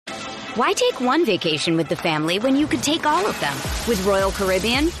Why take one vacation with the family when you could take all of them? With Royal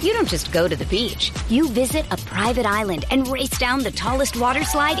Caribbean, you don't just go to the beach. You visit a private island and race down the tallest water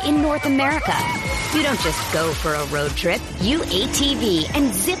slide in North America. You don't just go for a road trip. You ATV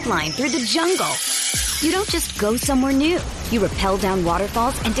and zip line through the jungle. You don't just go somewhere new. You rappel down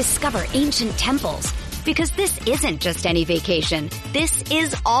waterfalls and discover ancient temples. Because this isn't just any vacation. This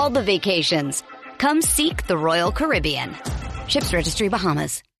is all the vacations. Come seek the Royal Caribbean. Ships Registry,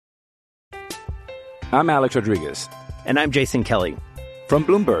 Bahamas. I'm Alex Rodriguez. And I'm Jason Kelly. From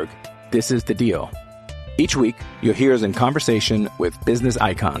Bloomberg, this is The Deal. Each week, you'll hear us in conversation with business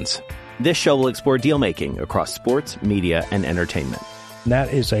icons. This show will explore deal-making across sports, media, and entertainment.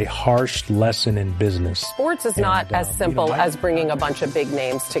 That is a harsh lesson in business. Sports is not as simple as bringing a bunch of big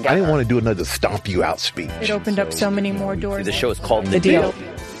names together. I didn't want to do another stomp you out speech. It opened up so many more doors. The show is called The Deal.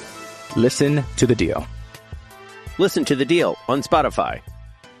 Listen to The Deal. Listen to The Deal on Spotify.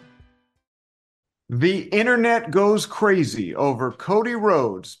 The internet goes crazy over Cody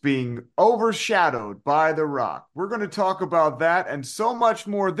Rhodes being overshadowed by The Rock. We're going to talk about that and so much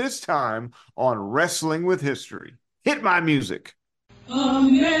more this time on Wrestling with History. Hit my music.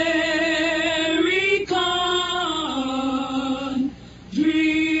 American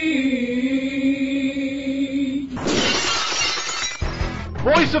Dream.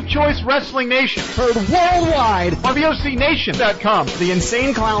 Voice of Choice Wrestling Nation. Heard worldwide on VOCNation.com. The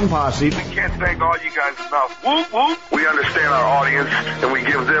Insane Clown Posse. We can't thank all you guys enough. Whoop, whoop. We understand our audience, and we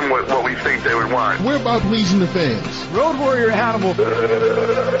give them what we think they would want. We're about pleasing the fans. Road Warrior Hannibal.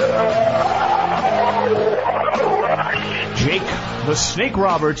 Jake the Snake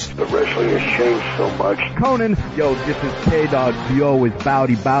Roberts. The wrestling has changed so much. Conan. Yo, this is K-Dog. Yo is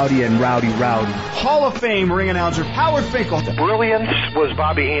Bowdy and Rowdy. Hall of Fame ring announcer Howard Finkel. Brilliance was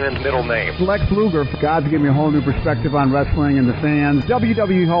Bobby Heenan's middle name. Lex Luger. God's given me a whole new perspective on wrestling and the fans.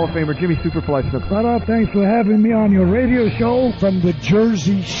 WWE Hall of Famer Jimmy Superflex. What up? Thanks for having me on your radio show from the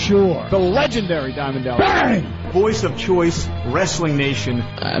Jersey Shore. The legendary Diamond Dallas. Bang! Voice of Choice Wrestling Nation.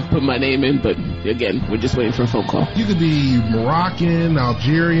 I put my name in, but again, we're just waiting for a phone call. You could be Moroccan,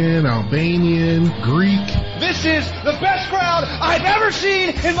 Algerian, Albanian, Greek. This is the best crowd I've ever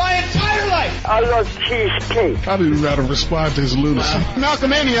seen in my entire life. I love cheesecake. I didn't know how to respond to his lunacy.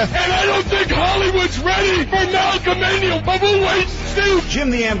 Malcolmania. And I don't think Hollywood's ready for Malcolmania, but we'll wait and see.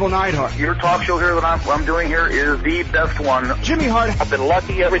 Jim the Anvil Neidhart. Your talk show here that I'm doing here is the best one. Jimmy Hart. I've been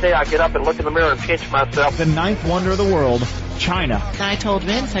lucky every day I get up and look in the mirror and pinch myself. The ninth wonder of the world, China. I told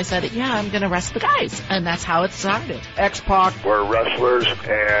Vince, I said, yeah, I'm going to wrestle the guys. And that's how it started. X-Pac. We're wrestlers,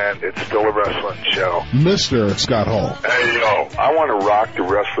 and it's still a wrestling show. Mr. Scott Hall. Hey, yo, I want to rock the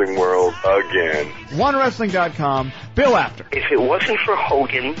wrestling world again. OneWrestling.com, Bill Apter. If it wasn't for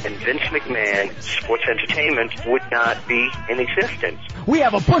Hogan and Vince McMahon, sports entertainment would not be in existence. We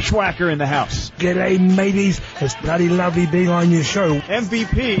have a bushwhacker in the house. G'day, mateys. It's bloody lovely being on your show.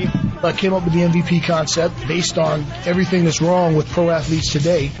 MVP. I came up with the MVP concept based on everything that's wrong with pro athletes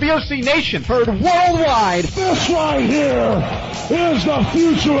today. VOC Nation, heard worldwide. This right here is the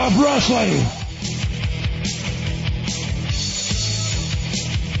future of wrestling.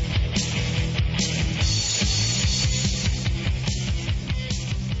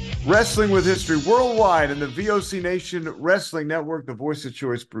 Wrestling with History worldwide and the VOC Nation Wrestling Network, the voice of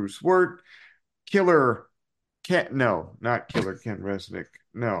choice, Bruce Wirt, Killer Kent, no, not Killer Kent Resnick.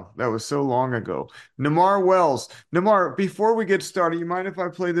 No, that was so long ago. Namar Wells. Namar, before we get started, you mind if I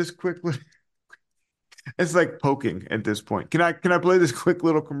play this quickly? It's like poking at this point. Can I play this quick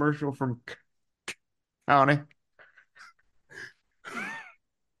little commercial from County?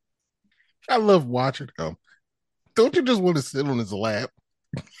 I love watching him. Don't you just want to sit on his lap?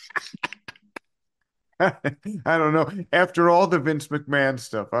 I don't know. After all the Vince McMahon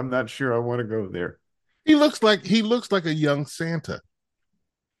stuff, I'm not sure I want to go there. He looks like a young Santa.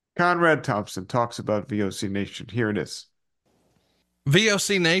 Conrad Thompson talks about VOC Nation. Here it is.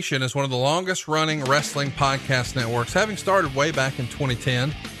 VOC Nation is one of the longest running wrestling podcast networks, having started way back in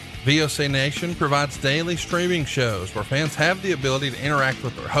 2010. VOC Nation provides daily streaming shows where fans have the ability to interact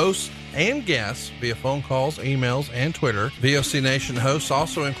with their hosts and guests via phone calls, emails, and Twitter. VOC Nation hosts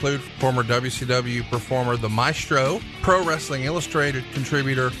also include former WCW performer The Maestro, Pro Wrestling Illustrated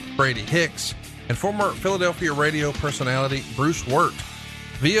contributor Brady Hicks, and former Philadelphia radio personality Bruce Wirt.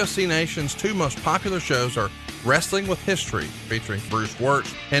 VOC Nation's two most popular shows are Wrestling with History, featuring Bruce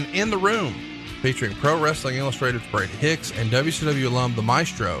Wirt, and In the Room, featuring Pro Wrestling Illustrated's Brady Hicks and WCW alum The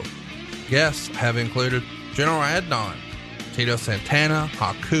Maestro. Guests have included General Adnan, Tito Santana,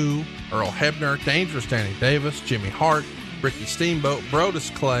 Haku, Earl Hebner, Dangerous Danny Davis, Jimmy Hart, Ricky Steamboat,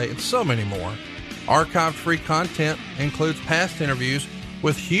 Brodus Clay, and so many more. Archived free content includes past interviews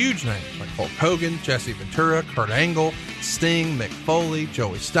with huge names like Hulk Hogan, Jesse Ventura, Kurt Angle, Sting, Mick Foley,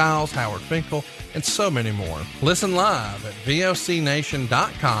 Joey Styles, Howard Finkel, and so many more. Listen live at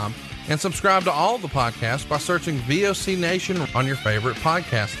vocnation.com and subscribe to all the podcasts by searching VOC Nation on your favorite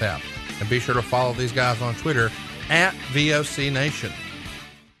podcast app. And be sure to follow these guys on Twitter at VOC Nation.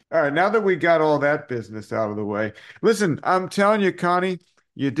 All right, now that we got all that business out of the way, listen, I'm telling you, Connie,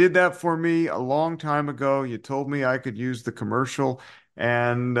 you did that for me a long time ago. You told me I could use the commercial,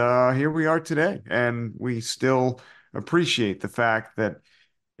 and here we are today. And we still appreciate the fact that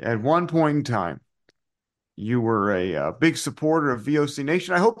at one point in time, you were a big supporter of VOC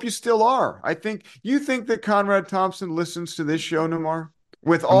Nation. I hope you still are. You think that Conrad Thompson listens to this show, Namar,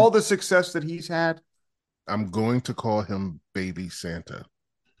 with all the success that he's had? I'm going to call him Baby Santa.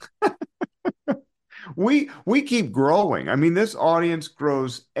 We keep growing. I mean, this audience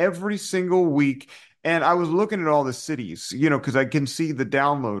grows every single week. And I was looking at all the cities, because I can see the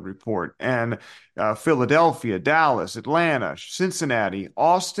download report. And Philadelphia, Dallas, Atlanta, Cincinnati,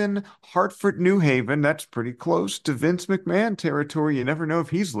 Austin, Hartford, New Haven. That's pretty close to Vince McMahon territory. You never know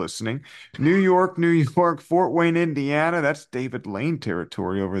if he's listening. New York, Fort Wayne, Indiana. That's David Lane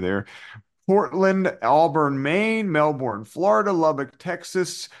territory over there. Portland, Auburn, Maine, Melbourne, Florida, Lubbock,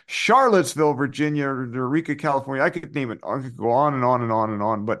 Texas, Charlottesville, Virginia, Eureka, California. I could name it. I could go on and on and on and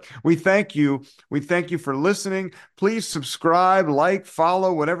on. But we thank you. We thank you for listening. Please subscribe, like,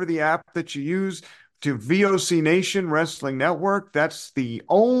 follow, whatever the app that you use, to VOC Nation Wrestling Network. That's the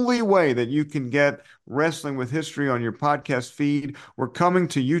only way that you can get Wrestling with History on your podcast feed. We're coming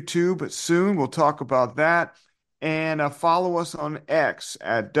to YouTube soon. We'll talk about that. And follow us on X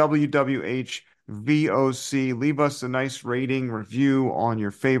at WWHVOC. Leave us a nice rating, review on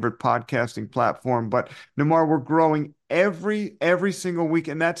your favorite podcasting platform. But Namar, we're growing every single week,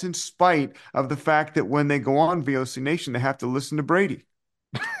 and that's in spite of the fact that when they go on VOC Nation, they have to listen to Brady.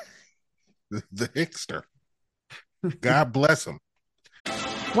 The Hickster. God bless him.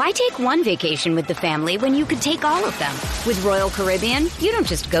 Why take one vacation with the family when you could take all of them? With Royal Caribbean, you don't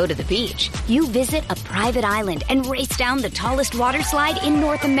just go to the beach. You visit a private island and race down the tallest water slide in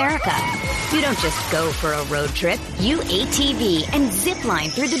North America. You don't just go for a road trip. You ATV and zip line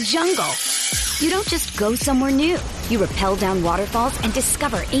through the jungle. You don't just go somewhere new. You rappel down waterfalls and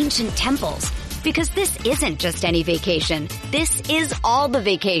discover ancient temples. Because this isn't just any vacation. This is all the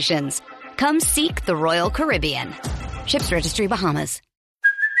vacations. Come seek the Royal Caribbean. Ships Registry, Bahamas.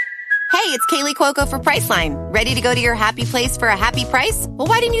 Hey, it's Kaylee Cuoco for Priceline. Ready to go to your happy place for a happy price? Well,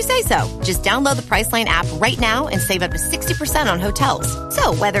 why didn't you say so? Just download the Priceline app right now and save up to 60% on hotels.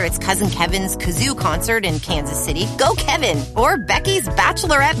 So whether it's Cousin Kevin's Kazoo Concert in Kansas City, go Kevin, or Becky's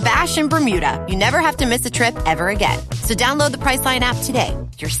Bachelorette Bash in Bermuda, you never have to miss a trip ever again. So download the Priceline app today.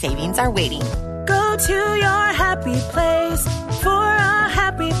 Your savings are waiting. Go to your happy place for a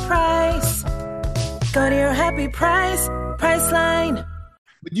happy price. Go to your happy price, Priceline.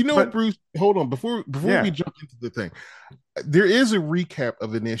 But you know what, Bruce? Hold on. Before we jump into the thing, there is a recap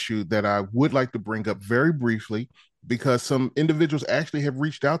of an issue that I would like to bring up very briefly, because some individuals actually have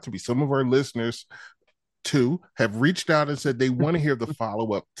reached out to me. Some of our listeners, too, have reached out and said they want to hear the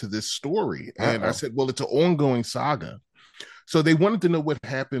follow-up to this story. And I said, well, it's an ongoing saga. So they wanted to know what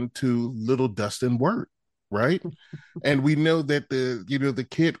happened to little Dustin Wirt, right? And we know that the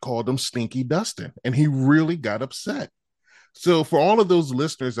kid called him Stinky Dustin, and he really got upset. So for all of those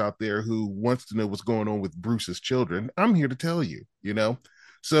listeners out there who wants to know what's going on with Bruce's children, I'm here to tell you,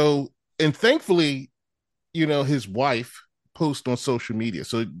 So, and thankfully, his wife posts on social media.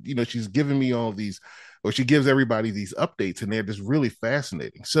 So, she's giving me all these, or she gives everybody these updates, and they're just really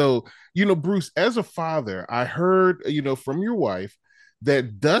fascinating. So, Bruce, as a father, I heard, from your wife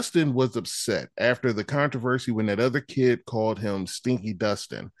that Dustin was upset after the controversy when that other kid called him Stinky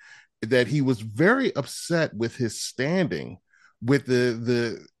Dustin, that he was very upset with his standing with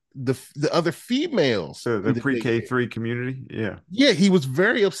the other females. So the pre-K3 community. Yeah. He was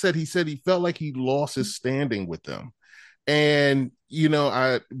very upset. He said he felt like he lost his standing with them. And,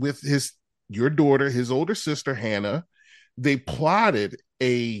 with your daughter, his older sister, Hannah, they plotted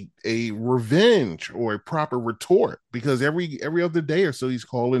a revenge or a proper retort, because every other day or so he's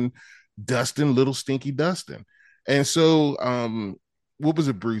calling Dustin Little Stinky Dustin. And so, what was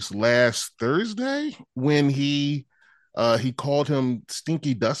it, Bruce? Last Thursday when he called him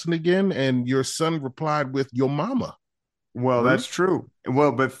Stinky Dustin again, and your son replied with "Your mama." Well, Bruce? That's true.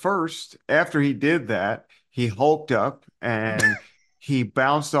 Well, but first, after he did that, he hulked up and he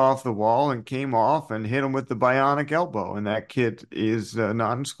bounced off the wall and came off and hit him with the bionic elbow, and that kid is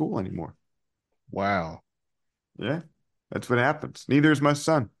not in school anymore. Wow. Yeah, that's what happens. Neither is my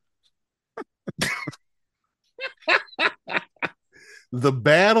son. The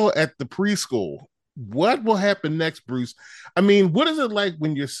battle at the preschool. What will happen next, Bruce? I mean, what is it like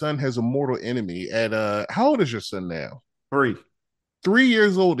when your son has a mortal enemy at how old is your son now? 3. 3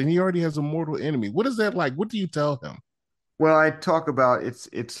 years old, and he already has a mortal enemy. What is that like? What do you tell him? Well, I talk about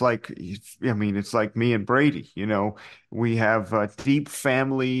it's like I mean it's like me and Brady, we have deep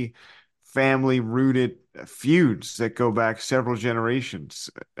family rooted feuds that go back several generations.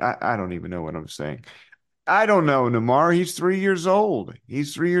 I don't even know what I'm saying. I don't know, Namar. He's 3 years old.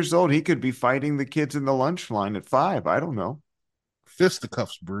 He's 3 years old. He could be fighting the kids in the lunch line at 5. I don't know.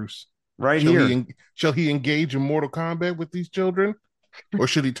 Fisticuffs, Bruce. Right Shall here. Shall he engage in mortal combat with these children, or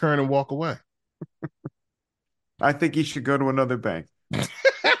should he turn and walk away? I think he should go to another bank.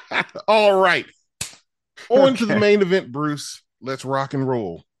 All right. On to the main event, Bruce. Let's rock and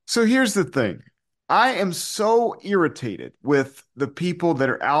roll. So here's the thing. I am so irritated with the people that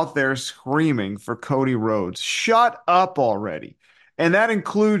are out there screaming for Cody Rhodes. Shut up already. And that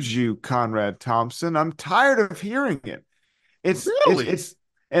includes you, Conrad Thompson. I'm tired of hearing it. It's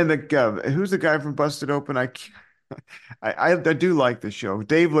and who's the guy from Busted Open? I do like the show.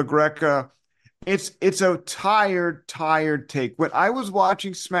 Dave LaGreca. It's a tired take. When I was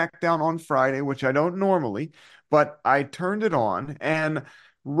watching SmackDown on Friday, which I don't normally, but I turned it on, and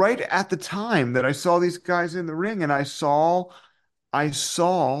right at the time that I saw these guys in the ring, and I saw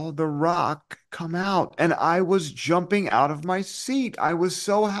The Rock come out, and I was jumping out of my seat. I was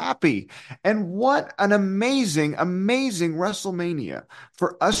so happy. And what an amazing, amazing WrestleMania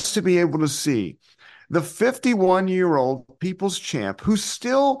for us to be able to see the 51-year-old People's Champ, who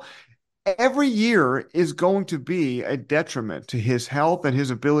still every year is going to be a detriment to his health and his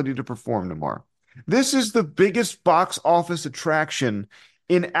ability to perform tomorrow. This is the biggest box office attraction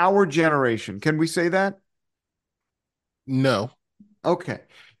in our generation. Can we say that? No. Okay.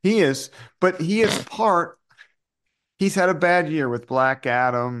 He is, but he's had a bad year with Black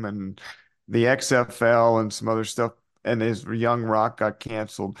Adam and the XFL and some other stuff, and his Young Rock got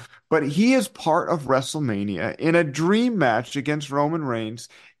canceled. But he is part of WrestleMania in a dream match against Roman Reigns.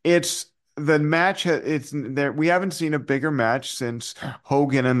 It's the match. It's there. We haven't seen a bigger match since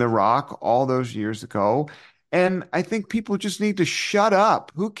Hogan and The Rock all those years ago. And I think people just need to shut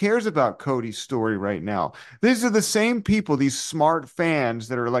up. Who cares about Cody's story right now? These are the same people, these smart fans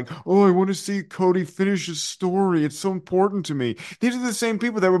that are like, oh, I want to see Cody finish his story. It's so important to me. These are the same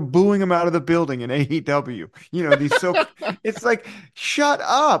people that were booing him out of the building in AEW. It's like, shut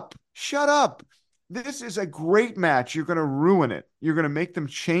up. Shut up. This is a great match. You're going to ruin it. You're going to make them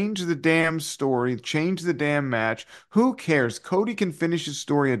change the damn story, change the damn match. Who cares? Cody can finish his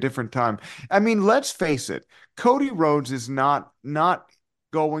story a different time. I mean, let's face it. Cody Rhodes is not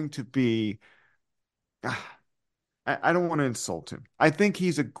going to be. I don't want to insult him. I think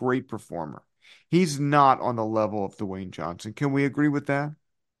he's a great performer. He's not on the level of Dwayne Johnson. Can we agree with that?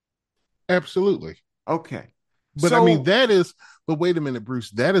 Absolutely. Okay. But I mean, but wait a minute,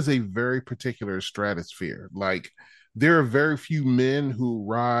 Bruce, that is a very particular stratosphere. Like, there are very few men who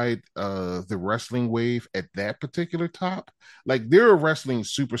ride the wrestling wave at that particular top. Like, there are wrestling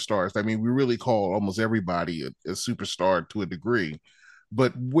superstars. I mean, we really call almost everybody a superstar to a degree.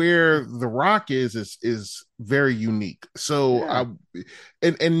 But where The Rock is very unique. So Yeah.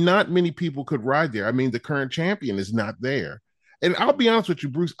 and not many people could ride there. I mean, the current champion is not there. And I'll be honest with you,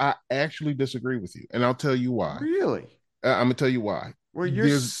 Bruce, I actually disagree with you. And I'll tell you why. Really? I'm going to tell you why. Well,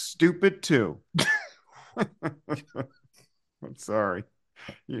 you're stupid too. I'm sorry.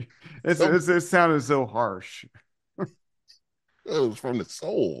 It sounded so harsh. It was from the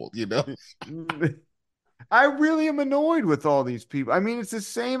soul, I really am annoyed with all these people. I mean, it's the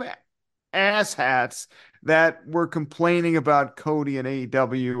same asshats that were complaining about Cody and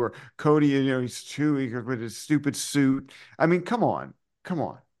AEW, or Cody, he's too eager with his stupid suit. I mean, come on.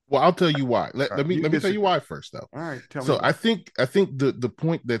 Well, I'll tell you why. Let me tell you why first, though. All right, tell me. So I think the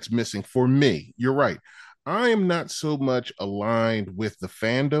point that's missing for me, you're right. I am not so much aligned with the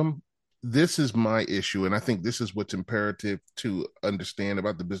fandom. This is my issue, and I think this is what's imperative to understand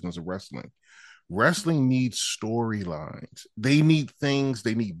about the business of wrestling. Wrestling needs storylines. They need things.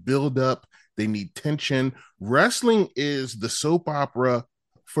 They need build up. They need tension. Wrestling is the soap opera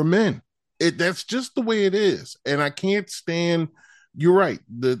for men. That's just the way it is, and I can't stand. You're right.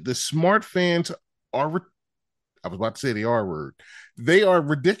 The smart fans are. I was about to say the R word. They are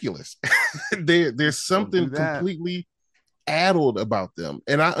ridiculous. There's something completely addled about them,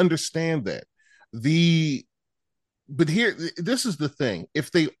 and I understand that. But here, this is the thing.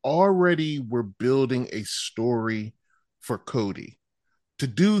 If they already were building a story for Cody, to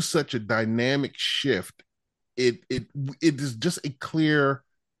do such a dynamic shift, it is just a clear,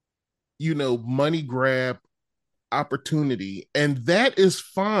 money grab opportunity, and that is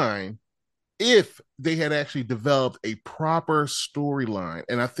fine if they had actually developed a proper storyline.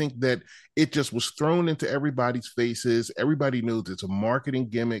 And I think that it just was thrown into everybody's faces. Everybody knows it's a marketing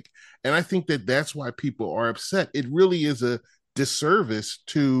gimmick. And I think that that's why people are upset. It really is a disservice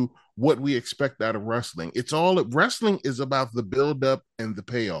to what we expect out of wrestling. Wrestling is about the build up and the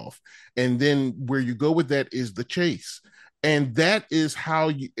payoff. And then where you go with that is the chase. And that is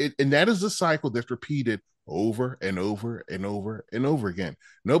and that is a cycle that's repeated over and over and over and over again.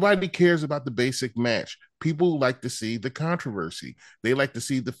 Nobody cares about the basic match. People like to see the controversy. They like to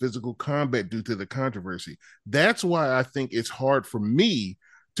see the physical combat due to the controversy. That's why I think it's hard for me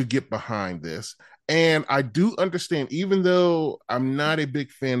to get behind this. And I do understand, even though I'm not a big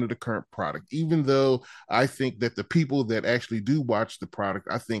fan of the current product, even though I think that the people that actually do watch the product,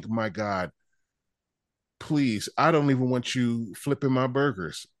 I think, my God, please, I don't even want you flipping my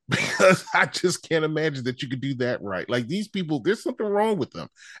burgers, because I just can't imagine that you could do that right. Like, these people, there's something wrong with them.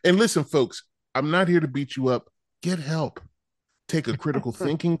 And listen, folks, I'm not here to beat you up. Get help. Take a critical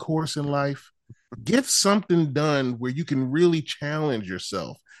thinking course in life. Get something done where you can really challenge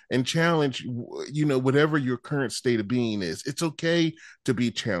yourself and challenge, whatever your current state of being is. It's okay to be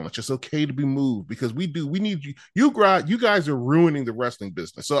challenged. It's okay to be moved, because we need you. You guys are ruining the wrestling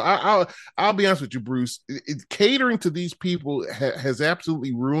business. So I'll be honest with you, Bruce. Catering to these people has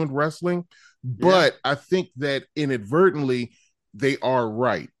absolutely ruined wrestling. But I think that inadvertently they are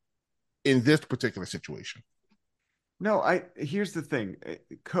right in this particular situation. No, here's the thing.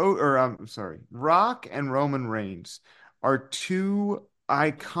 Rock and Roman Reigns are two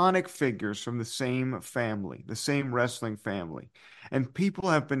iconic figures from the same family, the same wrestling family. And people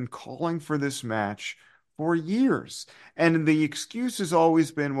have been calling for this match for years. And the excuse has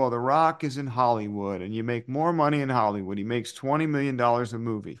always been, well, The Rock is in Hollywood and you make more money in Hollywood. He makes $20 million a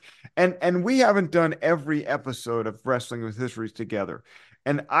movie. And we haven't done every episode of Wrestling with Histories together.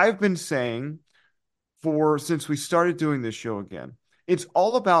 And I've been saying since we started doing this show again, it's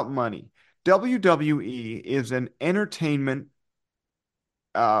all about money. WWE is an entertainment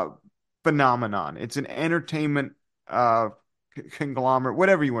phenomenon. It's an entertainment conglomerate,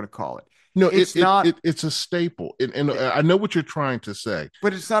 whatever you want to call it. No, it's a staple. And I know what you're trying to say.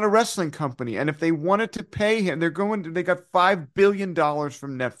 But it's not a wrestling company. And if they wanted to pay him, they got $5 billion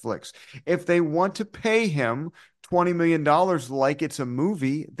from Netflix. If they want to pay him $20 million like it's a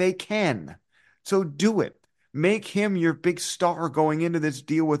movie, they can. So do it. Make him your big star going into this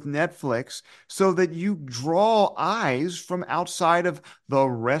deal with Netflix so that you draw eyes from outside of the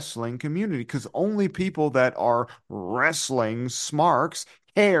wrestling community, because only people that are wrestling smarks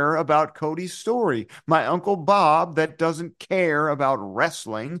care about Cody's story. My Uncle Bob, that doesn't care about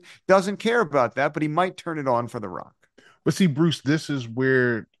wrestling, doesn't care about that, but he might turn it on for The Rock. But see, Bruce, this is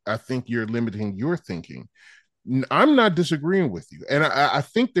where I think you're limiting your thinking. I'm not disagreeing with you. And I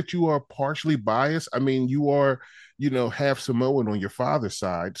think that you are partially biased. I mean, you are, half Samoan on your father's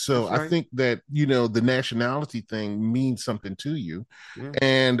side. So right. I think that, the nationality thing means something to you. Yeah.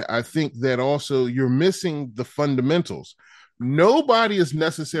 And I think that also you're missing the fundamentals. Nobody is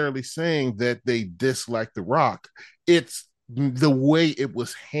necessarily saying that they dislike The Rock. It's the way it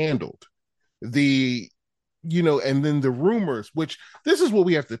was handled. And then the rumors, which this is what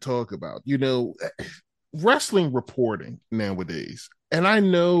we have to talk about, wrestling reporting nowadays. And I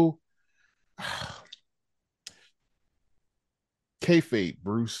know kayfabe,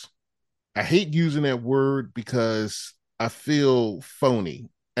 Bruce. I hate using that word because I feel phony.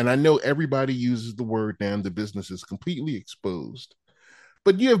 And I know everybody uses the word now. The business is completely exposed.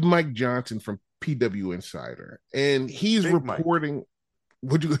 But you have Mike Johnson from PW Insider, and he's Big reporting.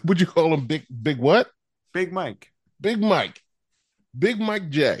 Mike. Would you call him big what? Big Mike. Big Mike. Big Mike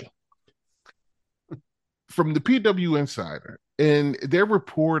J. From the PW Insider, and they're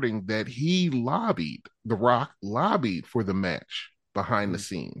reporting that The Rock lobbied for the match behind the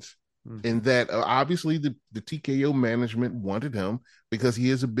scenes, and that obviously the TKO management wanted him because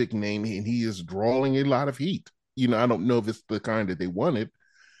he is a big name and he is drawing a lot of heat. I don't know if it's the kind that they wanted,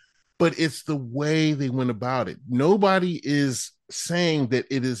 but it's the way they went about it. Nobody is saying that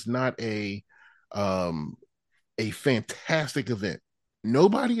it is not a fantastic event.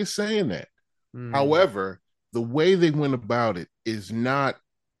 Nobody is saying that. However, the way they went about it is not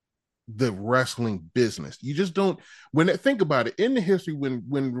the wrestling business. You just don't, think about it, in the history, when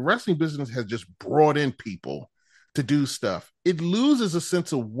wrestling business has just brought in people to do stuff, it loses a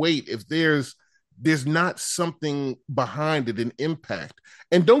sense of weight if there's not something behind it, an impact.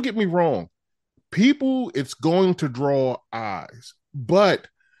 And don't get me wrong, it's going to draw eyes. But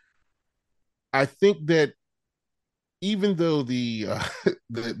I think that even though the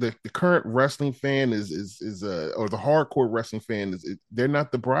current wrestling fan is or the hardcore wrestling fan they're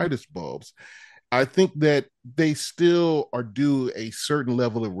not the brightest bulbs. I think that they still are due a certain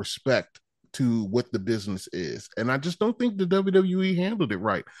level of respect to what the business is, and I just don't think the WWE handled it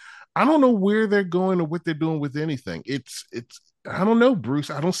right. I don't know where they're going or what they're doing with anything. It's I don't know, Bruce.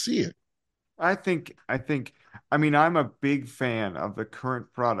 I don't see it. I mean, I'm a big fan of the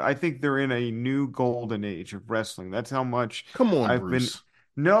current product. I think they're in a new golden age of wrestling. That's how much Come on, I've been. Bruce.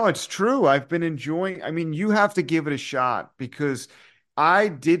 No, it's true. I've been enjoying. I mean, you have to give it a shot because I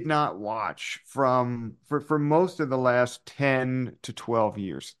did not watch for most of the last 10 to 12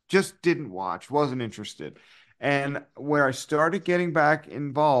 years. Just didn't watch, wasn't interested. And where I started getting back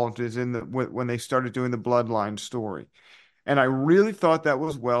involved is in when they started doing the Bloodline story. And I really thought that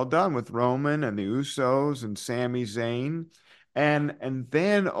was well done with Roman and the Usos and Sami Zayn. And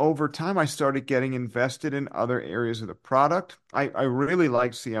then over time I started getting invested in other areas of the product. I really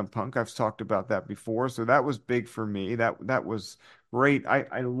like CM Punk. I've talked about that before. So that was big for me. That was great.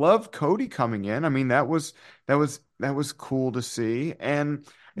 I love Cody coming in. I mean, that was cool to see. And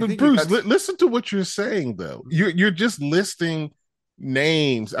I But think Bruce, listen to what you're saying though. You're just listing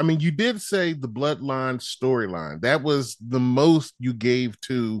names. I mean, you did say the Bloodline storyline. That was the most you gave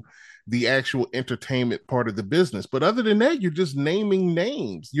to the actual entertainment part of the business. But other than that, you're just naming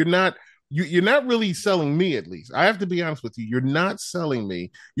names. You're not really selling me, at least. I have to be honest with you. You're not selling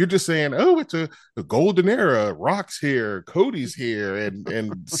me. You're just saying, oh, it's a golden era. Rock's here, Cody's here, and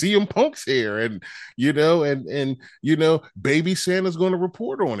CM Punk's here, and Baby Santa's going to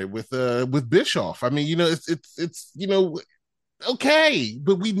report on it with Bischoff. I mean, it's okay,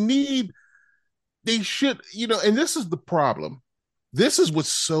 but they should, and this is the problem. This is what's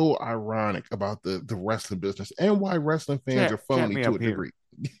so ironic about the wrestling business and why wrestling fans are phony to a degree.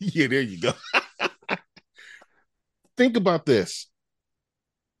 Yeah, there you go. Think about this.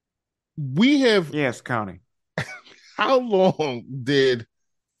 Yes, Connie. How long did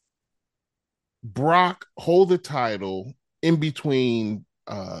Brock hold the title in between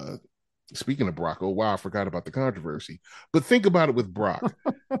speaking of Brock, oh wow, I forgot about the controversy. But think about it with Brock.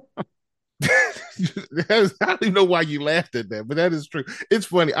 I don't even know why you laughed at that, but that is true. It's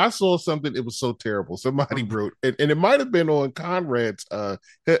funny. I saw something, it was so terrible. Somebody wrote, and it might have been on Conrad's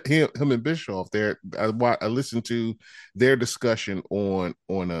him and Bischoff there. I listened to their discussion on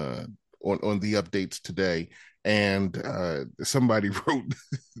the updates today, and somebody wrote,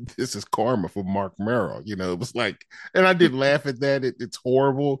 this is karma for Mark Merrill. It was like, and I did laugh at that. It's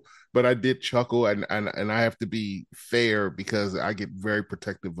horrible, but I did chuckle, and I have to be fair because I get very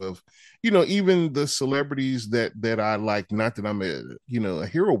protective of, even the celebrities that I like. Not that I'm a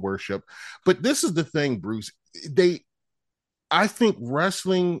hero worship, but this is the thing, Bruce. I think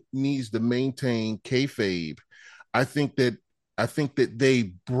wrestling needs to maintain kayfabe. I think that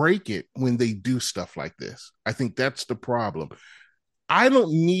they break it when they do stuff like this. I think that's the problem. I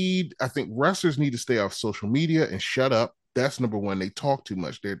think wrestlers need to stay off social media and shut up. That's number one. They talk too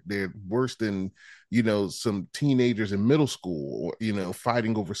much. They're worse than, some teenagers in middle school, or,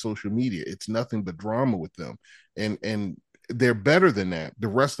 fighting over social media. It's nothing but drama with them. And they're better than that. The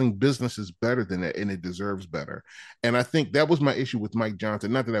wrestling business is better than that, and it deserves better. And I think that was my issue with Mike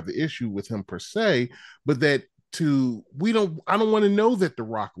Johnson. Not that I have the issue with him per se, but that I don't want to know that The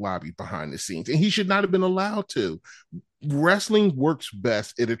Rock lobbied behind the scenes, and he should not have been allowed to. Wrestling works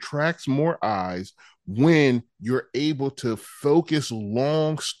best. It attracts more eyes when you're able to focus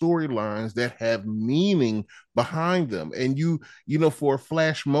long storylines that have meaning behind them. And for a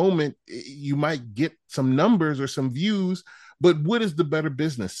flash moment, you might get some numbers or some views, but what is the better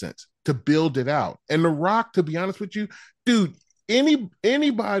business sense to build it out? And The Rock, to be honest with you, dude,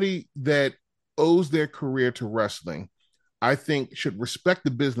 anybody that owes their career to wrestling, I think should respect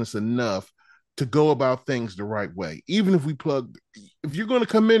the business enough to go about things the right way. Even if if you're going to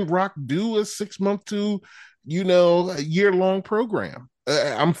come in, Rock, do a 6-month to, a year-long program.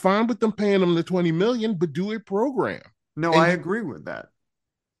 I'm fine with them paying them the $20 million, but do a program. No, I agree with that.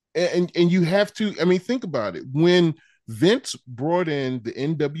 And you have to, I mean, think about it. When Vince brought in the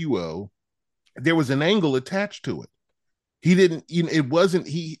NWO, there was an angle attached to it. He didn't, it wasn't,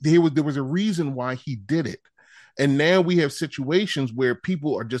 there was a reason why he did it. And now we have situations where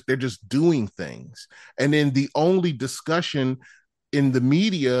people they're just doing things. And then the only discussion in the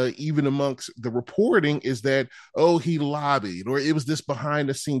media, even amongst the reporting, is that, oh, he lobbied, or it was this behind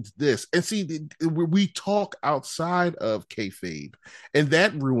the scenes, this. And see, we talk outside of kayfabe, and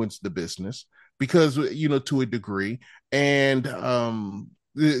that ruins the business because, to a degree. And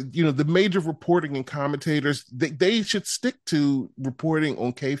the major reporting and commentators, they should stick to reporting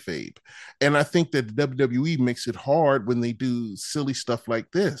on kayfabe. And I think that the WWE makes it hard when they do silly stuff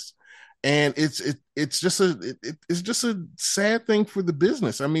like this. And it's just a sad thing for the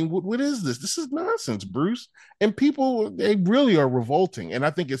business. I mean, what is this? This is nonsense, Bruce. And people, they really are revolting. And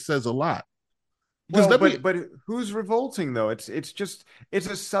I think it says a lot. Well, but who's revolting though? It's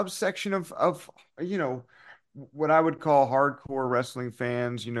a subsection of what I would call hardcore wrestling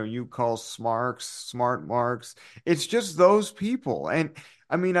fans. You call smart marks. It's just those people. And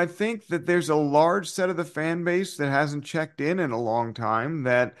I mean, I think that there's a large set of the fan base that hasn't checked in a long time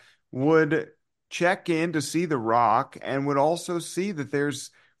that would check in to see The Rock and would also see that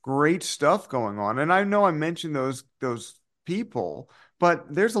there's great stuff going on. And I know I mentioned those people, but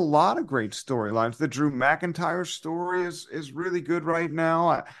there's a lot of great storylines. The Drew McIntyre story is really good right now.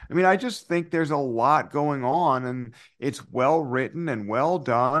 I mean, I just think there's a lot going on, and it's well written and well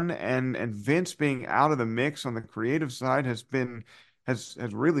done. And Vince being out of the mix on the creative side has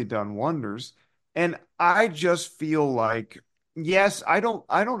really done wonders. And I just feel like, yes, I don't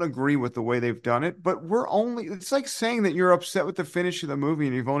agree with the way they've done it, but it's like saying that you're upset with the finish of the movie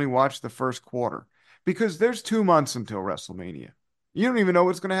and you've only watched the first quarter, because there's 2 months until WrestleMania. You don't even know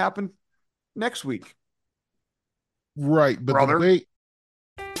what's going to happen next week. Right. But brother.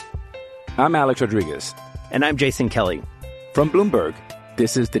 I'm Alex Rodriguez. And I'm Jason Kelly. From Bloomberg,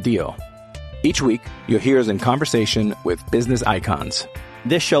 this is The Deal. Each week, you'll hear us in conversation with business icons.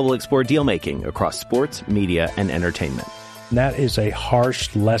 This show will explore deal-making across sports, media, and entertainment. That is a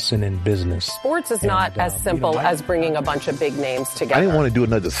harsh lesson in business. Sports is not as simple as bringing a bunch of big names together. I didn't want to do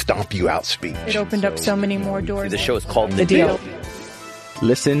another stomp you out speech. It opened up so many more doors. The show is called The Deal.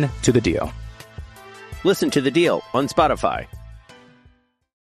 Listen to The Deal. Listen to The Deal on Spotify.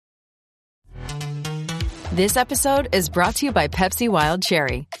 This episode is brought to you by Pepsi Wild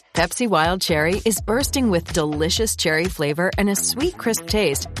Cherry. Pepsi Wild Cherry is bursting with delicious cherry flavor and a sweet, crisp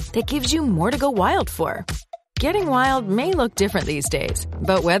taste that gives you more to go wild for. Getting wild may look different these days,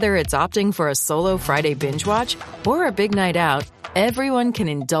 but whether it's opting for a solo Friday binge watch or a big night out, everyone can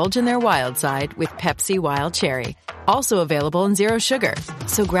indulge in their wild side with Pepsi Wild Cherry. Also available in Zero Sugar.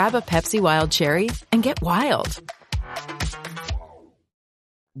 So grab a Pepsi Wild Cherry and get wild.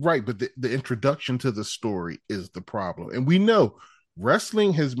 Right, but the introduction to the story is the problem. And we know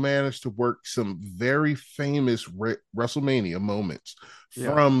wrestling has managed to work some very famous WrestleMania moments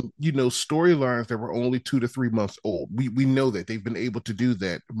from, storylines that were only 2 to 3 months old. We know that they've been able to do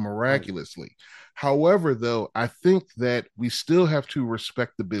that miraculously. Right. However, though, I think that we still have to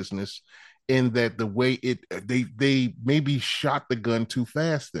respect the business in that the way they maybe shot the gun too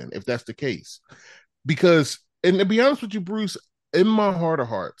fast then, if that's the case. Because, and to be honest with you, Bruce, in my heart of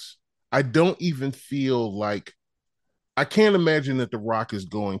hearts, I don't even feel like, I can't imagine that The Rock is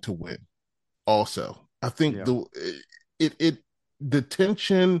going to win. Also, I think the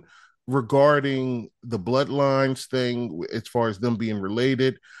tension regarding the bloodlines thing, as far as them being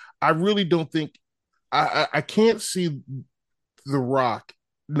related, I really don't think I can't see The Rock,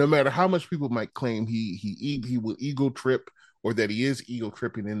 no matter how much people might claim he will ego trip or that he is ego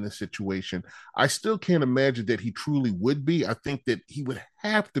tripping in this situation. I still can't imagine that he truly would be. I think that he would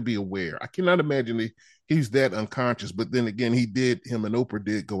have to be aware. I cannot imagine that he's that unconscious. But then again, him and Oprah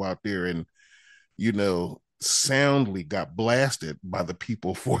did go out there and, soundly got blasted by the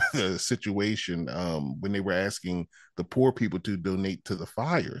people for the situation when they were asking the poor people to donate to the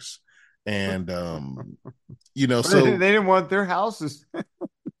fires. And, so they didn't want their houses.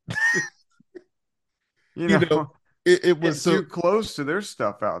 It was too close to their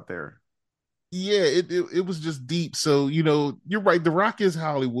stuff out there. Yeah, it was just deep. So, you're right. The Rock is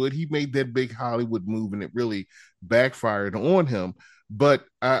Hollywood. He made that big Hollywood move and it really backfired on him. But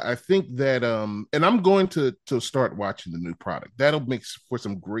I think that, and I'm going to start watching the new product. That'll make for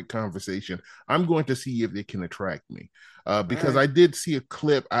some great conversation. I'm going to see if it can attract me because I did see a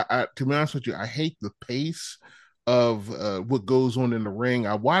clip. To be honest with you, I hate the pace of what goes on in the ring.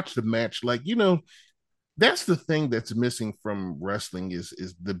 I watched the match that's the thing that's missing from wrestling is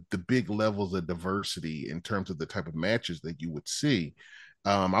the big levels of diversity in terms of the type of matches that you would see.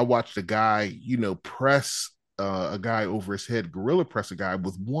 I watched a guy, press a guy over his head, gorilla press a guy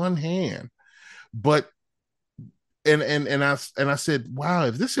with one hand. But and I said, wow,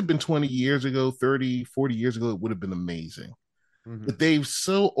 if this had been 20 years ago, 30, 40 years ago, it would have been amazing. Mm-hmm. But they've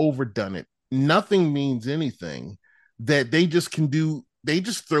so overdone it. Nothing means anything that they just can do they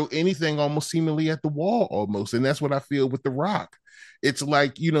just throw anything almost seemingly at the wall almost. And that's what I feel with The Rock. It's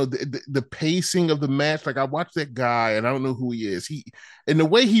like, the pacing of the match. Like I watched that guy and I don't know who he is. And the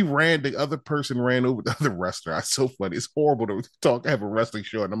way he ran, the other person ran over the other wrestler. It's so funny. It's horrible to have a wrestling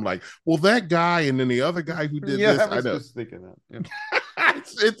show. And I'm like, well, that guy and then the other guy who did this. I was know. just thinking that.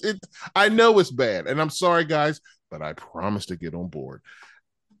 Yeah. I know it's bad. And I'm sorry, guys, but I promise to get on board.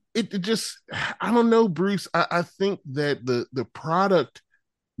 It just, I don't know, Bruce. I think that the product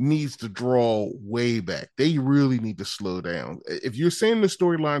needs to draw way back. They really need to slow down. If you're saying the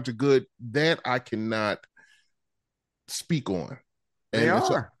storylines are good, that I cannot speak on. They are.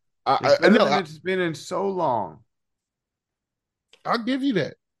 So, I know it's been in so long. I'll give you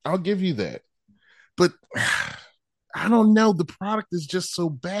that. But I don't know. The product is just so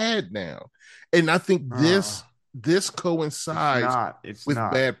bad now, and I think this coincides with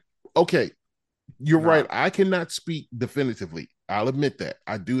bad. Okay, you're right. I cannot speak definitively. I'll admit that.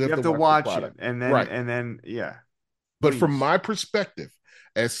 I do have to watch it, and then yeah. But from my perspective,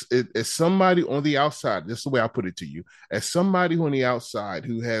 as somebody on the outside, this is the way I put it to you, as somebody on the outside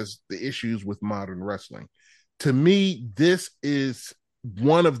who has the issues with modern wrestling, to me, this is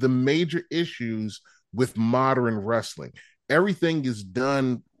one of the major issues with modern wrestling. Everything is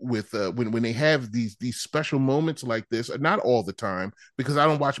done with when they have these special moments like this, not all the time, because I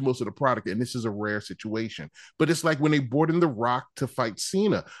don't watch most of the product, and this is a rare situation. But it's like when they brought in The Rock to fight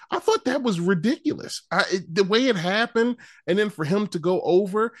Cena. I thought that was ridiculous. The way it happened, and then for him to go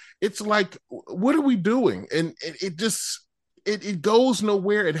over, it's like, what are we doing? And it just it goes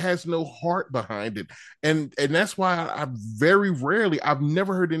nowhere. It has no heart behind it, and that's why I very rarely, I've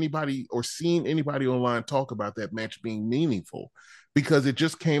never heard anybody or seen anybody online talk about that match being meaningful, because it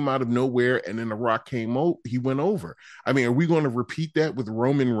just came out of nowhere, and then The Rock he went over. I mean, are we going to repeat that with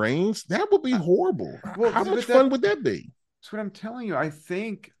Roman Reigns? That would be horrible. Well, how much fun would that be? That's what I'm telling you. I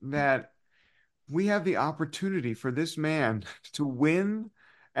think that we have the opportunity for this man to win,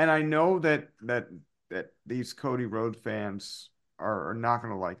 and I know that these Cody Rhodes fans are not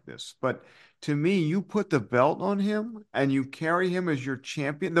going to like this, but to me, you put the belt on him and you carry him as your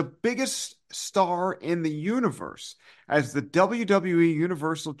champion, the biggest star in the universe, as the WWE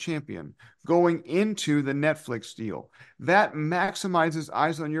Universal Champion going into the Netflix deal. That maximizes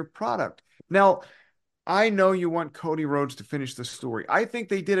eyes on your product. Now, I know you want Cody Rhodes to finish the story. I think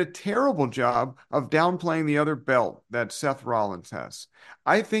they did a terrible job of downplaying the other belt that Seth Rollins has.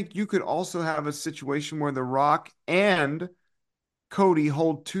 I think you could also have a situation where The Rock and Cody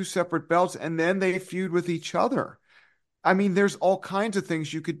hold two separate belts and then they feud with each other. I mean, there's all kinds of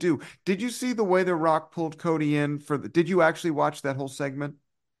things you could do. Did you see the way The Rock pulled Cody in did you actually watch that whole segment?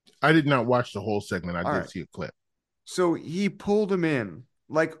 I did not watch the whole segment. I did see a clip. So he pulled him in,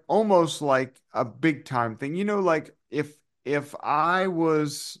 like almost like a big time thing. Like if I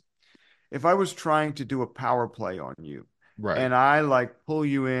was trying to do a power play on you, right, and I like pull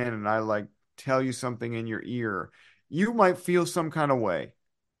you in and I like tell you something in your ear, you might feel some kind of way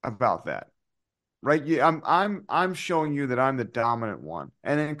about that. Right? I'm showing you that I'm the dominant one.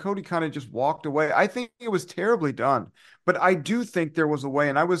 And then Cody kind of just walked away. I think it was terribly done, but I do think there was a way,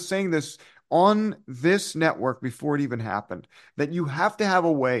 and I was saying this on this network before it even happened, that you have to have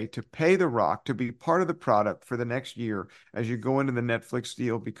a way to pay The Rock to be part of the product for the next year as you go into the Netflix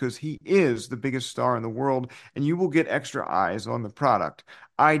deal, because he is the biggest star in the world and you will get extra eyes on the product.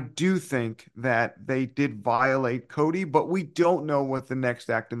 I do think that they did violate Cody, but we don't know what the next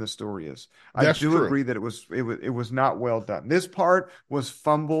act in the story is. I do agree that it was not well done. This part was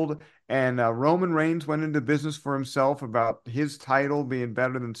fumbled, and Roman Reigns went into business for himself about his title being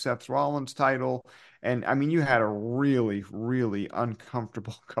better than Seth Rollins' title. And I mean, you had a really, really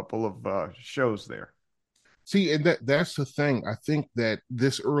uncomfortable couple of shows there. See, and that's the thing. I think that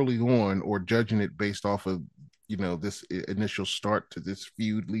this early on, or judging it based off of this initial start to this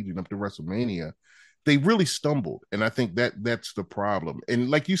feud leading up to WrestleMania, they really stumbled, and I think that's the problem. And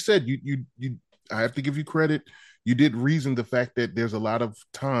like you said, you I have to give you credit. You did reason the fact that there's a lot of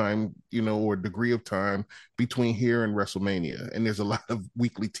time, or degree of time between here and WrestleMania, and there's a lot of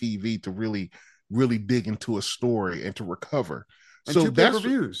weekly TV to really, really dig into a story and to recover. And so two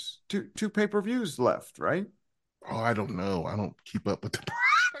pay-per-views, two pay-per-views left, right? Oh, I don't know. I don't keep up with the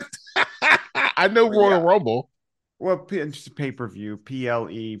product. I know Royal Rumble. Well, pay-per-view,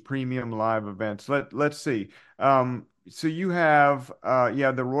 PLE, premium live events. Let's see. So you have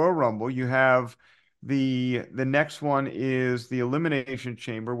the Royal Rumble. You have the next one is the Elimination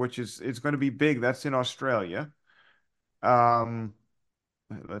Chamber, which it's going to be big. That's in Australia. Let's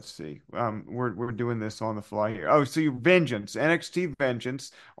see. We're doing this on the fly here. Oh, so NXT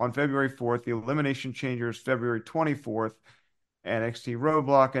Vengeance on February 4th. The Elimination Chamber is February 24th. NXT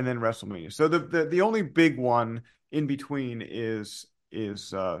Roadblock, and then WrestleMania. So the only big one in between is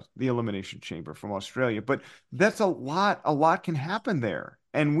the Elimination Chamber from Australia. But that's a lot. A lot can happen there,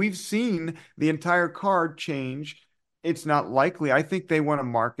 and we've seen the entire card change. It's not likely. I think they want to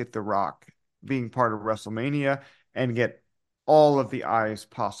market The Rock being part of WrestleMania and get all of the eyes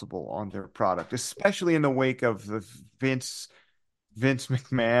possible on their product, especially in the wake of the Vince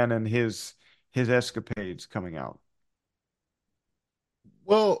McMahon and his escapades coming out.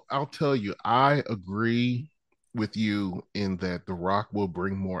 Well, I'll tell you, I agree with you in that The Rock will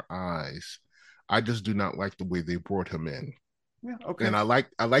bring more eyes. I just do not like the way they brought him in. Yeah, okay. And I like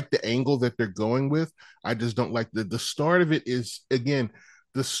the angle that they're going with. I just don't like the start of it is, again,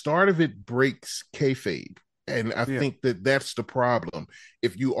 the start of it breaks kayfabe. And I think that that's the problem.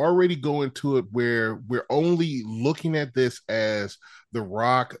 If you already go into it where we're only looking at this as The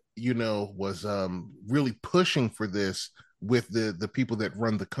Rock, was really pushing for this with the people that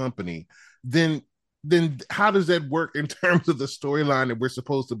run the company, then how does that work in terms of the storyline that we're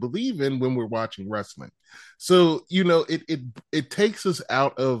supposed to believe in when we're watching wrestling? So it takes us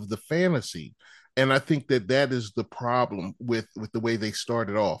out of the fantasy. And I think that is the problem with the way they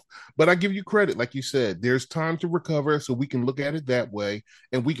started off. But I give you credit, like you said, there's time to recover, so we can look at it that way,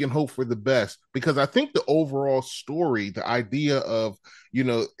 and we can hope for the best. Because I think the overall story, the idea of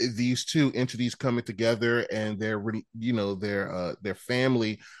these two entities coming together and their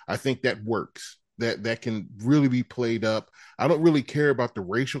family, I think that works. That can really be played up. I don't really care about the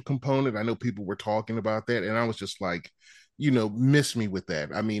racial component. I know people were talking about that, and I was just like, miss me with that.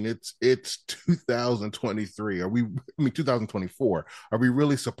 I mean, it's 2023. 2024. Are we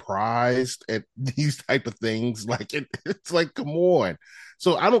really surprised at these type of things? Like it's like, come on.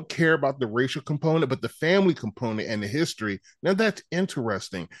 So I don't care about the racial component, but the family component and the history, now that's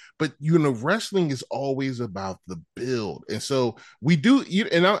interesting. But wrestling is always about the build. And so we do,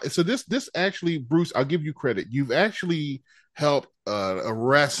 so this actually, Bruce, I'll give you credit. You've actually help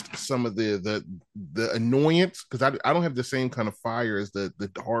arrest some of the annoyance, because I don't have the same kind of fire as the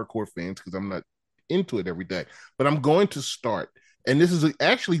hardcore fans, because I'm not into it every day. But I'm going to start, and this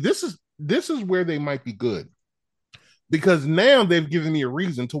is where they might be good, because now they've given me a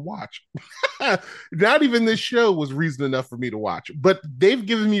reason to watch. Not even this show was reason enough for me to watch, but they've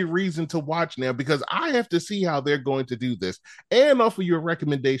given me a reason to watch now, because I have to see how they're going to do this and offer you a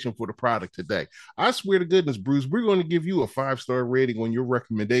recommendation for the product today. I swear to goodness, Bruce, we're going to give you a 5-star rating on your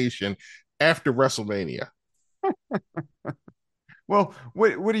recommendation after WrestleMania. Well,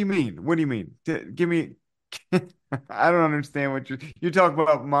 what do you mean? What do you mean? Give me. I don't understand what you're talking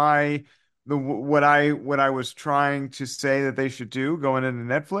about. What I was trying to say that they should do going into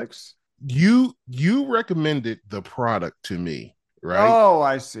Netflix. You recommended the product to me, right? Oh,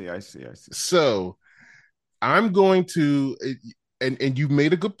 I see. So I'm going to, and you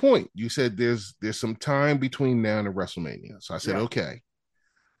made a good point. You said there's some time between now and WrestleMania. So I said, okay,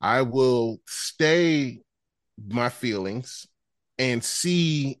 I will stay my feelings and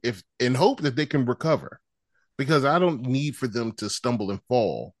see and hope that they can recover, because I don't need for them to stumble and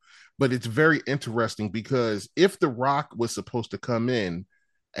fall. But it's very interesting, because if The Rock was supposed to come in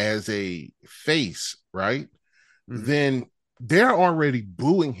as a face, right? Mm-hmm. Then they're already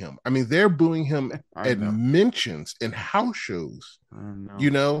booing him. I mean, they're booing him at mentions and house shows. Can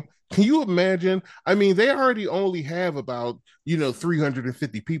you imagine? I mean, they already only have about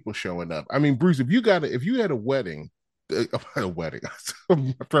 350 people showing up. I mean, Bruce, if you had a wedding,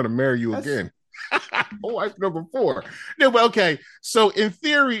 I'm trying to marry you again. Wife number 4. No, but okay. So in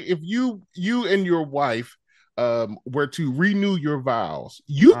theory, if you and your wife were to renew your vows,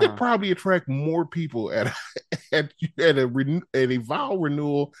 you could probably attract more people at a vow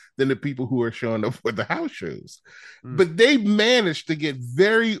renewal than the people who are showing up for the house shows. But they managed to get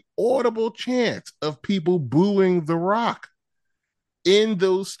very audible chants of people booing The Rock in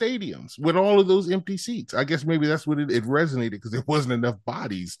those stadiums with all of those empty seats. I guess maybe that's what it resonated, because there wasn't enough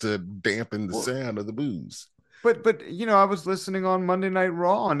bodies to dampen the sound of the boos. But I was listening on Monday Night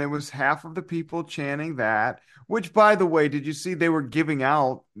Raw, and it was half of the people chanting that. Which, by the way, did you see they were giving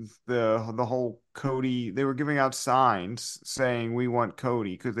out the whole Cody? They were giving out signs saying "We want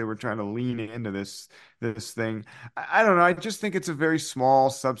Cody" because they were trying to lean into this thing. I don't know. I just think it's a very small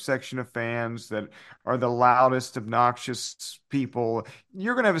subsection of fans that are the loudest, obnoxious people.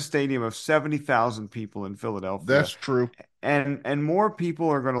 You're going to have a stadium of 70,000 people in Philadelphia. That's true. And more people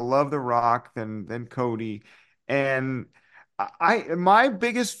are going to love The Rock than Cody. And my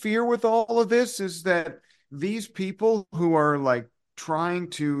biggest fear with all of this is that these people who are like trying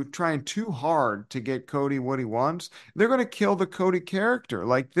too hard to get Cody what he wants, they're going to kill the Cody character.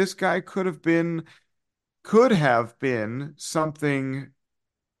 Like, this guy could have been could have been something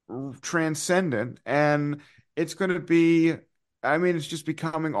transcendent, and it's going to be, I mean, it's just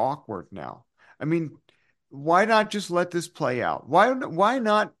becoming awkward now. I mean, why not just let this play out? Why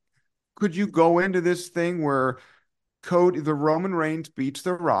not? Could you go into this thing where the Roman Reigns beats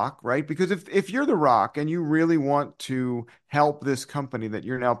The Rock, right? Because if you're The Rock and you really want to help this company that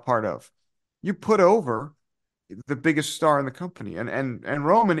you're now part of, you put over the biggest star in the company, and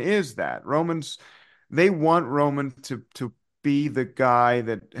Roman is that. They want Roman to be the guy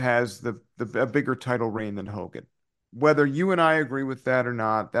that has a bigger title reign than Hogan. Whether you and I agree with that or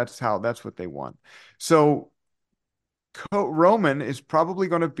not, that's what they want. So Roman is probably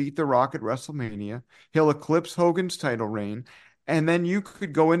going to beat The Rock at WrestleMania. He'll eclipse Hogan's title reign, and then you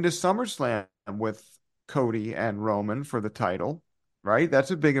could go into SummerSlam with Cody and Roman for the title, right?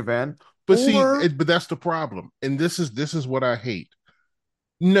 That's a big event. But but that's the problem, and this is what I hate.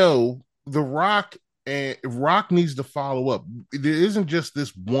 No, The Rock and Rock needs to follow up. There isn't just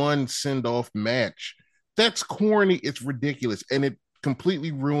this one send off match. That's corny. It's ridiculous, and it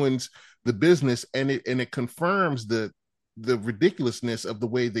completely ruins the business, and it confirms the ridiculousness of the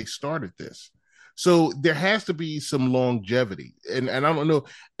way they started this. So there has to be some longevity, and I don't know,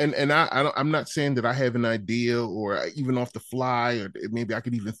 and I'm not saying that I have an idea or even off the fly, or maybe I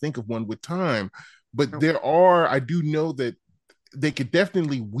could even think of one with time, but I do know that they could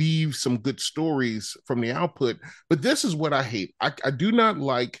definitely weave some good stories from the output. But this is what I hate. I do not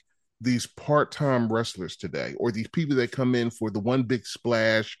like these part-time wrestlers today, or these people that come in for the one big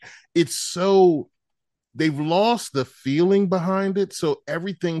splash. It's so, they've lost the feeling behind it. So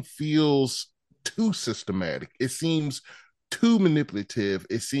everything feels too systematic. It seems too manipulative.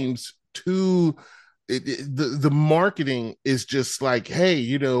 It seems too, the marketing is just like,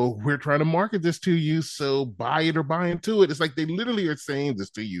 hey, we're trying to market this to you, so buy it or buy into it. It's like they literally are saying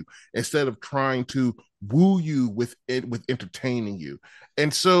this to you instead of trying to woo you with it, with entertaining you.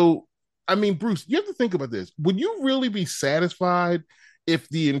 And so, I mean, Bruce, you have to think about this. Would you really be satisfied if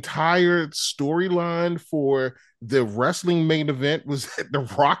the entire storyline for the wrestling main event was that The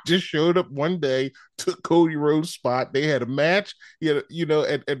Rock just showed up one day, took Cody Rhodes' spot, they had a match, at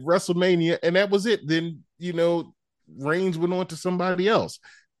WrestleMania, and that was it? Then, Reigns went on to somebody else.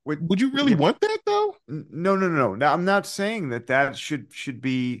 Would you really want that, though? No. Now, I'm not saying that should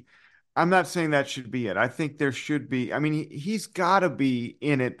be. I'm not saying that should be it. I think there should be. I mean, he's got to be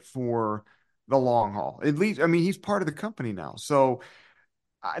in it for the long haul. At least, I mean, he's part of the company now. So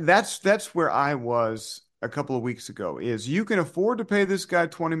that's where I was a couple of weeks ago. Is you can afford to pay this guy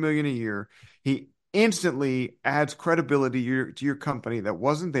 $20 million a year. He instantly adds credibility to your company that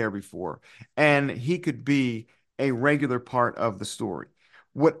wasn't there before, and he could be a regular part of the story.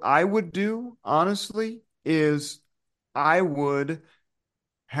 What I would do, honestly, is I would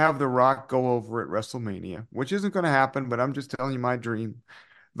have The Rock go over at WrestleMania, which isn't going to happen, but I'm just telling you my dream.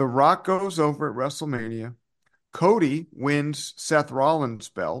 The Rock goes over at WrestleMania. Cody wins Seth Rollins'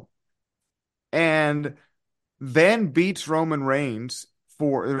 belt and then beats Roman Reigns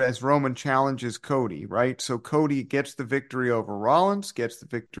as Roman challenges Cody, right? So Cody gets the victory over Rollins, gets the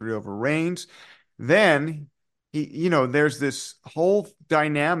victory over Reigns. Then there's this whole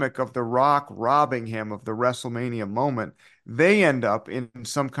dynamic of The Rock robbing him of the WrestleMania moment. They end up in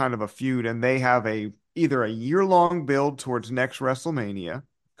some kind of a feud, and they have either a year-long build towards next WrestleMania,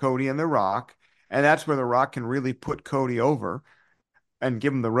 Cody and The Rock, and that's where The Rock can really put Cody over and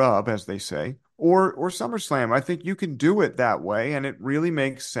give him the rub, as they say, or SummerSlam. I think you can do it that way, and it really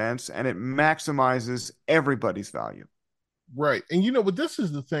makes sense, and it maximizes everybody's value. Right. And but this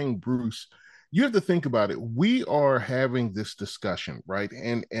is the thing, Bruce. You have to think about it. We are having this discussion, right?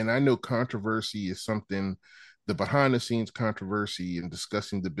 And I know controversy is something, the behind the scenes controversy and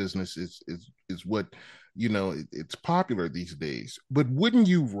discussing the business is what, it's popular these days. But wouldn't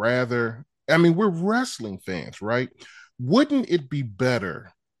you rather, I mean, we're wrestling fans, right? Wouldn't it be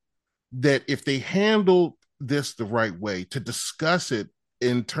better that if they handled this the right way, to discuss it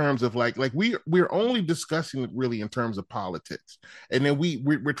in terms of like we're only discussing it really in terms of politics, and then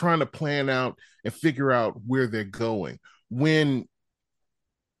we're trying to plan out and figure out where they're going when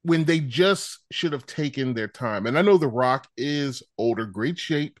they just should have taken their time. And I know The Rock is older, great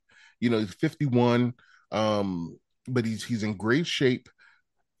shape, he's 51, but he's in great shape.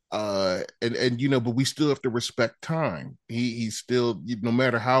 But we still have to respect time. He's still, no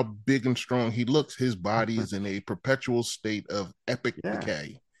matter how big and strong he looks, his body is in a perpetual state of epic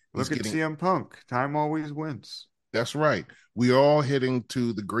decay. Look at CM Punk. Time always wins. That's right. We are all heading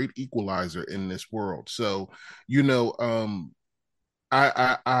to the great equalizer in this world. So,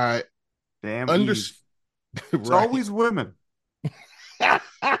 I damn understand. It's right. Always women.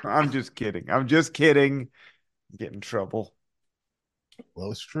 I'm just kidding. I'm just kidding. Get in trouble.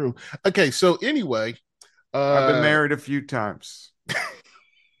 Well, it's true. Okay, so anyway, I've been married a few times.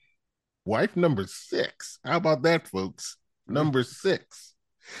 Wife number 6. How about that, folks? Number 6.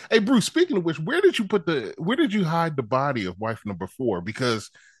 Hey, Bruce, speaking of which, where did you hide the body of wife number 4? Because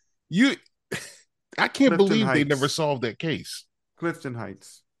I can't believe they never solved that case. Clifton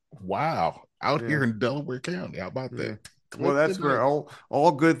Heights. Wow. Out here in Delaware County. How about that? Well, that's where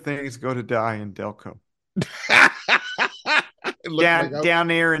all good things go to die in Delco. down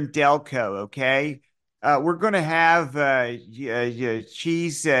there in Delco, okay? We're going to have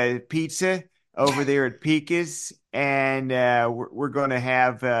cheese pizza over there at Pika's, and we're going to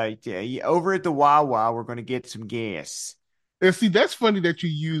have over at the Wawa, we're going to get some gas. And see, that's funny that you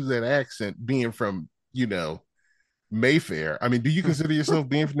use that accent being from, Mayfair. I mean, do you consider yourself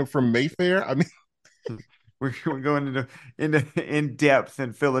being from Mayfair? I mean, we're going into in depth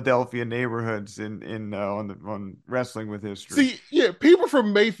in Philadelphia neighborhoods on Wrestling with History. See, yeah, people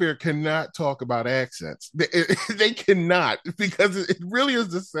from Mayfair cannot talk about accents. They cannot, because it really is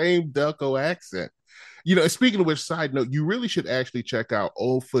the same Delco accent. Speaking of which, side note, you really should actually check out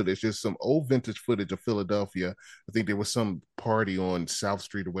old footage. There's some old vintage footage of Philadelphia. I think there was some party on South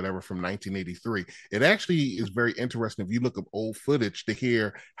Street or whatever from 1983. It actually is very interesting if you look up old footage to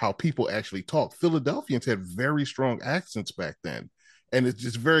hear how people actually talk. Philadelphians had very strong accents back then. And it's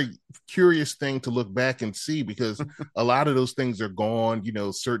just a very curious thing to look back and see, because a lot of those things are gone.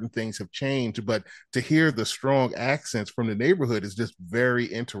 Certain things have changed, but to hear the strong accents from the neighborhood is just very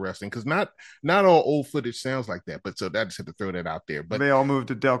interesting, because not all old footage sounds like that. But so I just had to throw that out there. But they all moved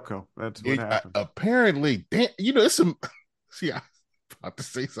to Delco. That's what happened. Apparently, it's some. See, I'm about to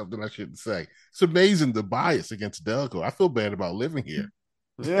say something I shouldn't say. It's amazing the bias against Delco. I feel bad about living here.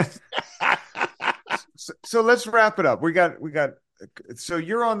 Yeah. So let's wrap it up. We got. So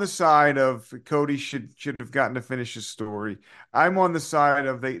you're on the side of Cody should have gotten to finish his story. I'm on the side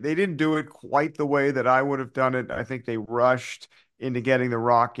of they didn't do it quite the way that I would have done it. I think they rushed into getting The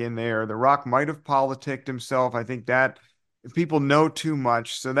Rock in there. The Rock might have politicked himself. I think that people know too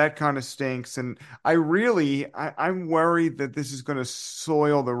much, so that kind of stinks. And I'm worried that this is going to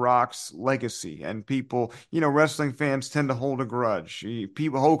soil The Rock's legacy. And people, wrestling fans tend to hold a grudge.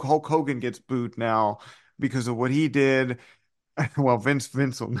 Hulk Hogan gets booed now because of what he did. Well, Vince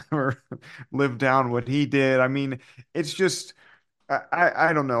will never live down what he did. I mean, it's just,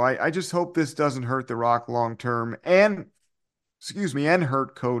 I don't know. I just hope this doesn't hurt The Rock long term and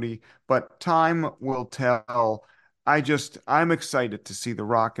hurt Cody, but time will tell. I'm excited to see The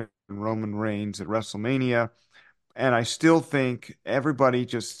Rock and Roman Reigns at WrestleMania. And I still think everybody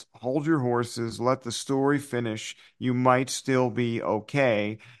just hold your horses, let the story finish. You might still be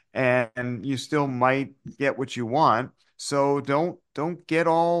okay, and you still might get what you want. So don't get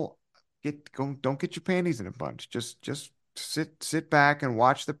your panties in a bunch. Just sit back and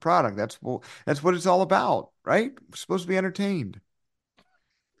watch the product. That's what it's all about, right? We're supposed to be entertained.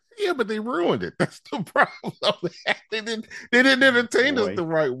 Yeah, but they ruined it. That's the problem. They didn't entertain us the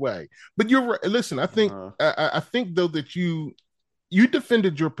right way. But you're right. Listen, I think though that you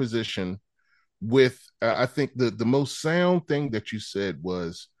defended your position with I think the most sound thing that you said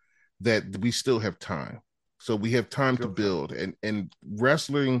was that we still have time. So we have time to build, and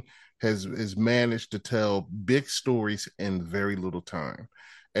wrestling has managed to tell big stories in very little time.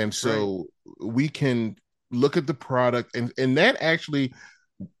 And so we can look at the product, and that actually,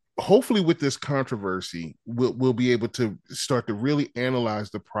 hopefully with this controversy, we'll be able to start to really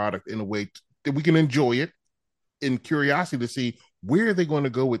analyze the product in a way that we can enjoy it, in curiosity to see where are they going to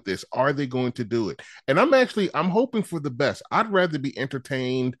go with this. Are they going to do it? And I'm hoping for the best. I'd rather be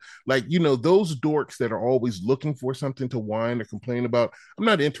entertained. Like, those dorks that are always looking for something to whine or complain about. I'm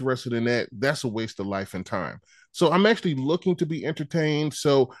not interested in that. That's a waste of life and time. So I'm actually looking to be entertained.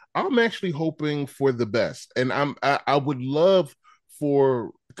 So I'm actually hoping for the best. And I would love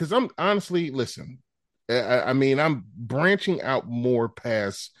because I'm honestly, listen, I mean, I'm branching out more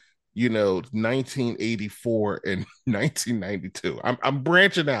past 1984 and 1992. I'm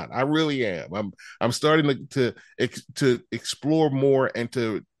branching out. I really am. I'm starting to explore more and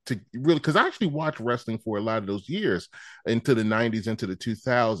to really, because I actually watched wrestling for a lot of those years into the 90s, into the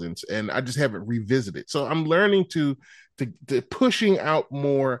 2000s, and I just haven't revisited. So I'm learning to pushing out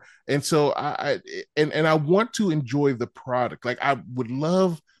more, and so I want to enjoy the product. Like, I would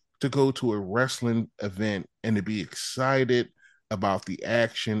love to go to a wrestling event and to be excited about the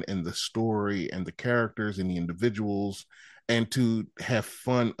action and the story and the characters and the individuals, and to have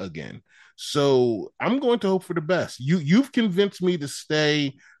fun again. So I'm going to hope for the best. You've convinced me to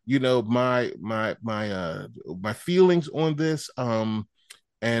stay. My feelings on this.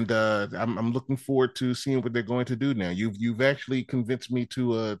 and I'm looking forward to seeing what they're going to do now. You've actually convinced me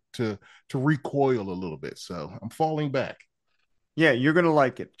to recoil a little bit, so I'm falling back. Yeah, you're gonna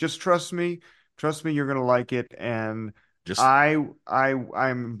like it. Just trust me. Trust me, you're gonna like it. And Just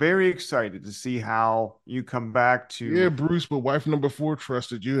I'm very excited to see how you come back yeah, to. Bruce, but wife number 4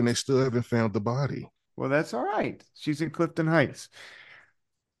 trusted you, and they still haven't found the body. Well, that's all right. She's in Clifton Heights.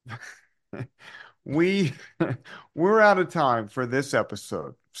 we we're out of time for this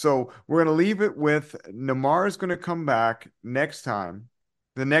episode. So we're gonna leave it with Namar is gonna come back next time,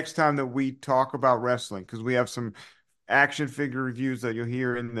 the next time that we talk about wrestling, because we have some action figure reviews that you'll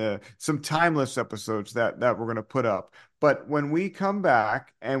hear in the some timeless episodes that we're going to put up. But when we come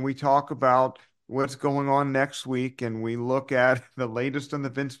back and we talk about what's going on next week and we look at the latest in the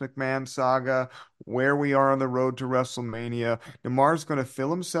Vince McMahon saga, where we are on the road to WrestleMania, Damar's going to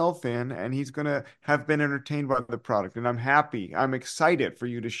fill himself in and he's going to have been entertained by the product. And I'm happy, I'm excited for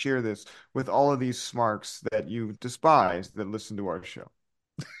you to share this with all of these smarks that you despise that listen to our show.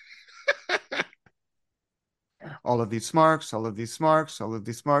 All of these smarks, all of these smarks, all of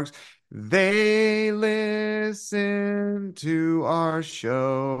these smarks, they listen to our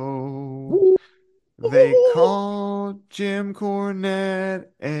show. They call Jim Cornette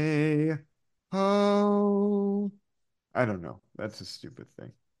a hoe. I don't know. That's a stupid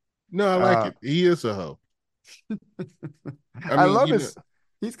thing. No, I like it. He is a hoe. I love his.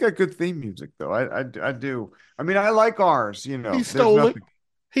 He's got good theme music, though. I do. I mean, I like ours. You know, he stole it.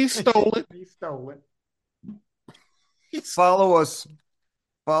 He stole it. He stole it. Follow us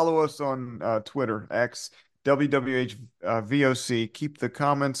on Twitter, X, WWH VOC. Keep the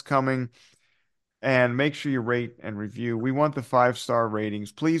comments coming and make sure you rate and review. We want the 5-star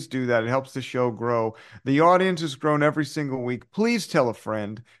ratings. Please do that. It helps the show grow. The audience has grown every single week. Please tell a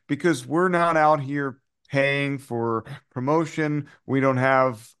friend because we're not out here paying for promotion. We don't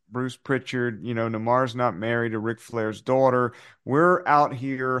have Bruce Pritchard. You know, Namar's not married to Ric Flair's daughter. We're out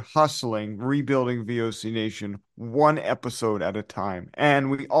here hustling, rebuilding VOC Nation one episode at a time.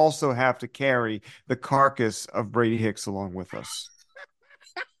 And we also have to carry the carcass of Brady Hicks along with us.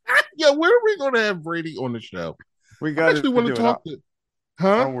 Yeah, where are we going to have Brady on the show? We got to want to talk to.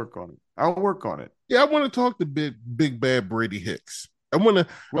 Huh? I'll work on it. Yeah, I want to talk to big bad Brady Hicks. I want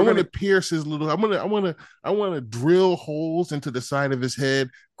to pierce his little. I want to drill holes into the side of his head,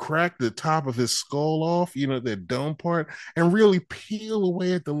 crack the top of his skull off, you know, that dome part, and really peel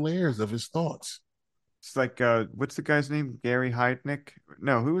away at the layers of his thoughts. It's like what's the guy's name? Gary Heidnick?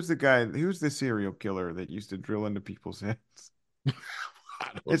 No, who was the guy? Who's the serial killer that used to drill into people's heads?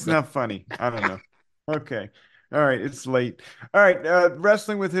 It's not funny. I don't know. Okay. All right, it's late. All right,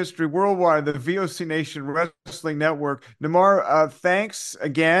 Wrestling with History Worldwide, the VOC Nation Wrestling Network. Namar, thanks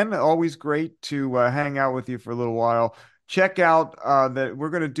again. Always great to hang out with you for a little while. Check out that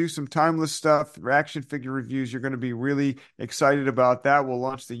we're going to do some timeless stuff, action figure reviews. You're going to be really excited about that. We'll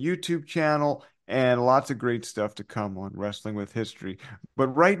launch the YouTube channel and lots of great stuff to come on Wrestling with History.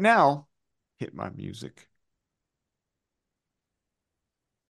 But right now, hit my music.